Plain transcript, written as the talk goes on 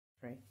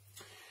Right.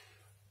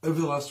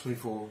 Over the last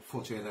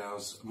 48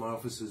 hours, my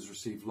office has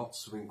received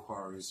lots of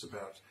inquiries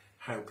about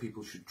how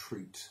people should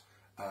treat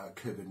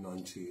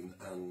COVID-19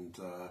 and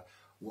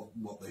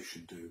what they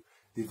should do.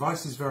 The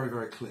advice is very,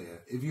 very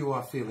clear. If you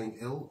are feeling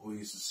ill or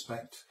you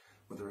suspect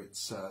whether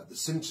it's the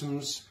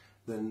symptoms,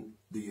 then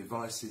the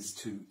advice is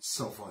to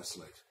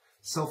self-isolate.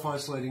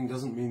 Self-isolating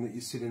doesn't mean that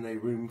you sit in a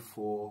room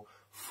for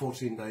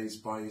 14 days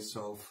by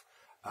yourself.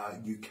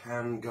 You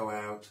can go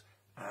out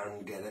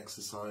and get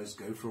exercise,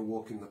 go for a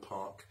walk in the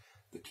park.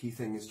 The key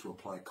thing is to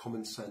apply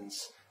common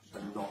sense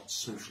and not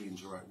socially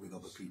interact with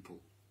other people.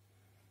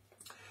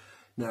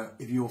 Now,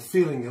 if you're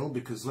feeling ill,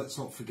 because let's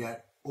not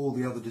forget all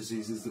the other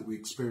diseases that we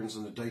experience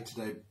on a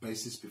day-to-day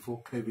basis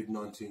before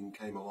COVID-19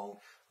 came along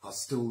are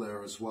still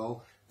there as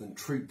well, then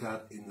treat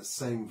that in the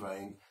same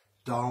vein.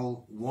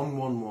 Dial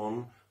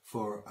 111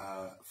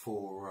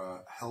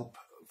 for help,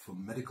 for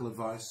medical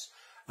advice,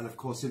 and of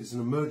course if it's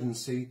an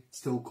emergency,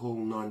 still call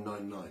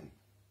 999.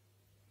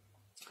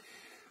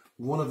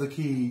 One of the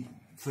key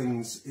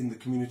things in the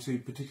community,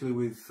 particularly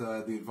with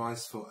the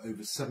advice for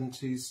over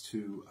 70s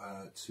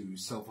to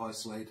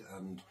self-isolate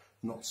and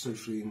not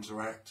socially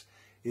interact,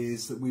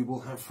 is that we will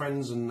have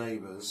friends and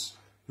neighbours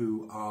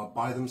who are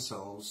by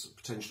themselves,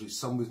 potentially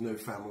some with no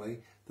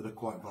family, that are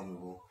quite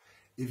vulnerable.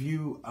 If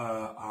you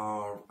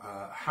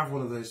have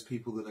one of those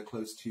people that are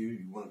close to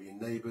you, one of your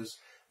neighbours,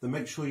 then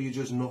make sure you're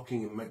just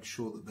knocking and make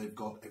sure that they've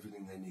got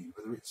everything they need,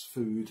 whether it's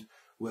food,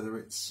 whether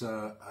it's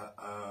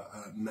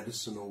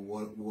medicine or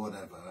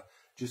whatever.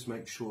 Just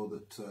make sure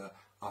that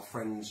our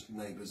friends,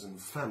 neighbours and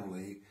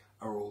family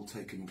are all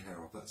taken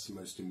care of. That's the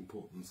most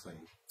important thing.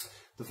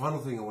 The final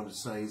thing I want to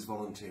say is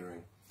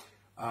volunteering.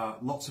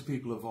 Lots of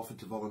people have offered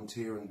to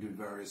volunteer and do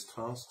various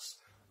tasks.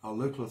 Our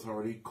local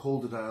authority,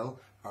 Calderdale,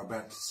 are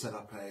about to set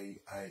up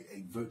a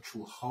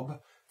virtual hub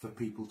for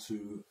people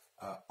to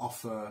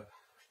offer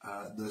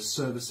their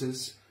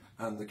services,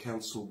 and the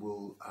council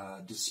will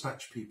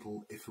dispatch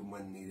people if and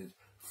when needed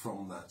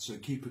from that. So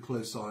keep a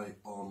close eye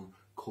on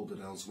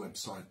Calderdale's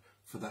website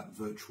for that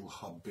virtual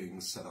hub being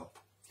set up.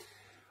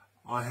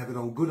 I have it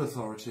on good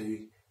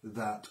authority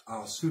that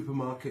our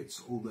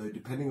supermarkets, although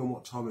depending on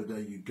what time of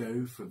day you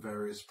go for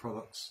various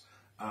products,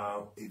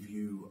 if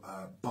you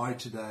buy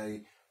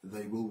today,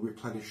 they will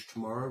replenish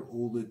tomorrow.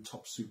 All the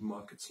top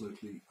supermarkets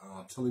locally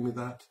are telling me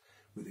that,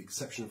 with the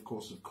exception, of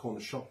course, of corner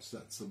shops.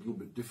 That's a little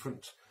bit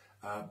different.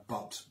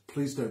 But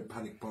please don't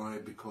panic buy,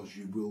 because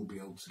you will be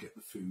able to get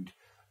the food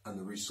and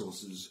the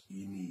resources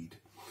you need.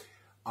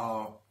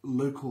 Our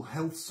local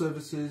health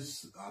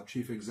services, our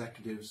chief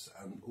executives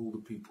and all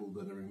the people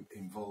that are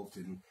involved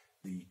in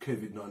the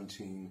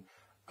COVID-19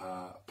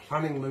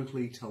 planning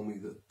locally tell me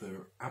that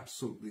they're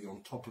absolutely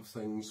on top of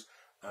things,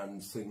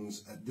 and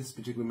things at this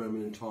particular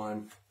moment in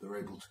time they're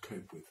able to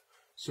cope with.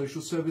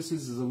 Social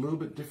services is a little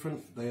bit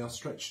different. They are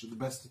stretched at the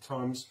best of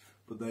times,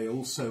 but they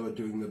also are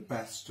doing their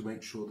best to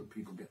make sure that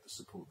people get the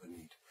support they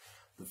need.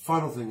 The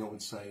final thing I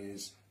would say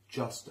is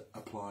just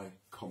apply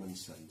common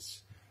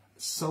sense.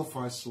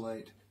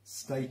 Self-isolate,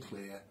 stay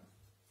clear,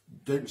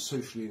 don't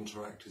socially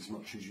interact as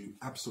much as you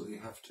absolutely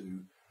have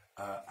to,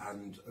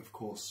 and of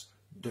course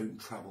don't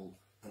travel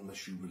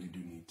unless you really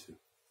do need to.